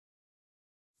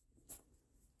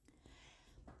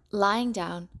Lying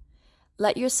down,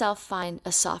 let yourself find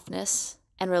a softness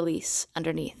and release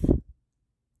underneath.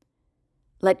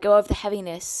 Let go of the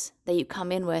heaviness that you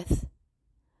come in with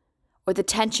or the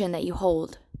tension that you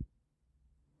hold,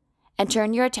 and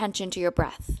turn your attention to your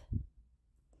breath.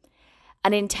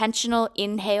 An intentional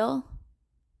inhale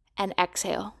and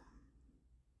exhale,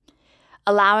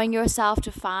 allowing yourself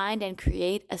to find and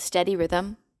create a steady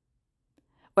rhythm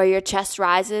where your chest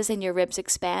rises and your ribs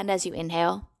expand as you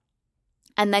inhale,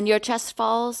 and then your chest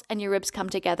falls and your ribs come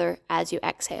together as you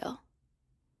exhale.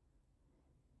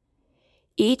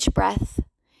 Each breath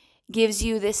gives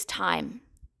you this time,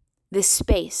 this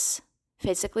space,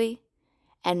 physically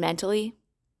and mentally,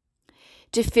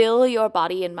 to fill your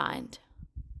body and mind.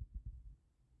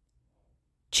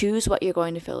 Choose what you're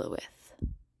going to fill it with.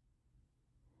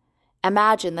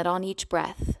 Imagine that on each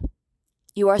breath,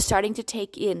 you are starting to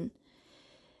take in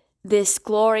this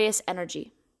glorious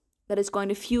energy that is going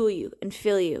to fuel you and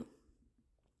fill you,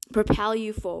 propel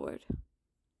you forward.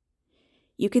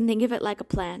 You can think of it like a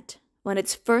plant. When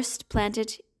it's first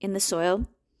planted in the soil,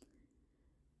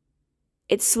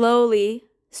 it slowly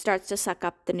starts to suck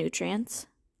up the nutrients.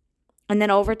 And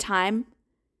then over time,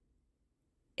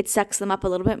 it sucks them up a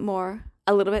little bit more,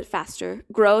 a little bit faster,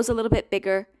 grows a little bit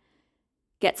bigger,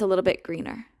 gets a little bit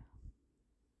greener.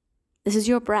 This is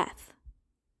your breath.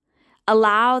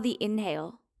 Allow the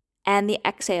inhale and the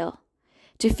exhale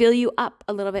to fill you up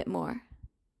a little bit more.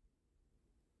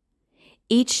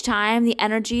 Each time the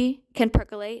energy can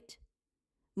percolate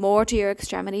more to your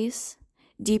extremities,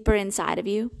 deeper inside of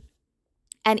you.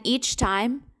 And each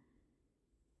time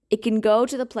it can go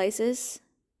to the places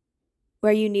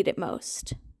where you need it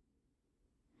most.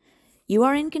 You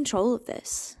are in control of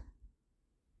this.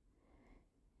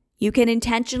 You can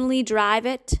intentionally drive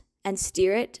it and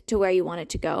steer it to where you want it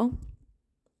to go.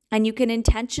 And you can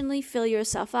intentionally fill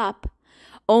yourself up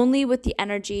only with the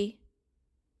energy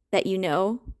that you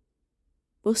know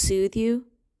will soothe you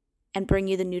and bring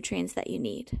you the nutrients that you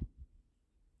need.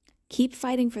 Keep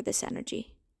fighting for this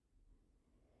energy.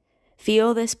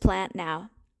 Feel this plant now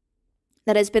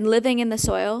that has been living in the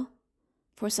soil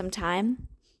for some time,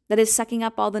 that is sucking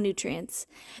up all the nutrients,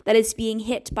 that is being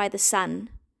hit by the sun,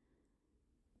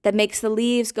 that makes the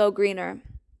leaves go greener,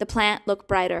 the plant look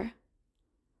brighter,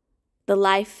 the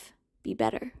life be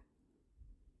better.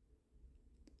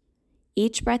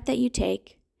 Each breath that you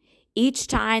take, each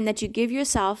time that you give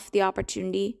yourself the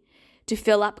opportunity to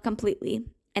fill up completely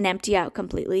and empty out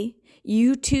completely,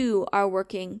 you too are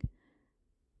working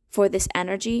for this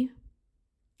energy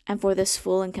and for this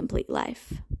full and complete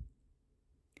life.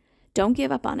 Don't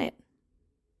give up on it.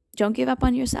 Don't give up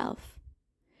on yourself.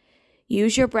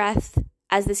 Use your breath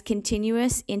as this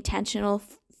continuous, intentional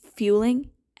fueling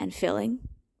and filling.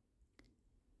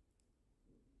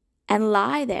 And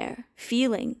lie there,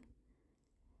 feeling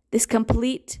this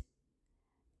complete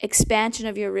expansion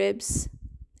of your ribs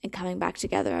and coming back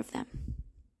together of them.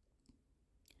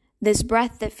 This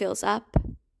breath that fills up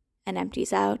and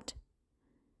empties out,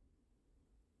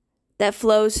 that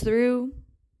flows through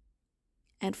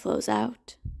and flows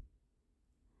out.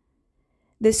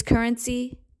 This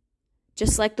currency,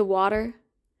 just like the water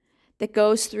that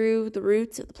goes through the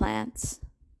roots of the plants,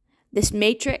 this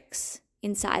matrix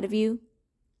inside of you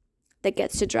that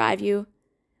gets to drive you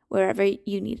wherever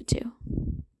you need it to.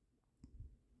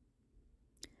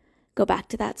 Go back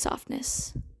to that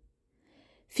softness.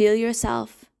 Feel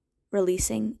yourself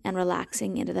releasing and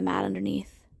relaxing into the mat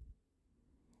underneath.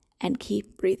 And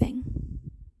keep breathing.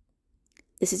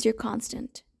 This is your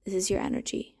constant. This is your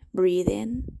energy. Breathe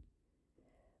in,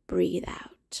 breathe out.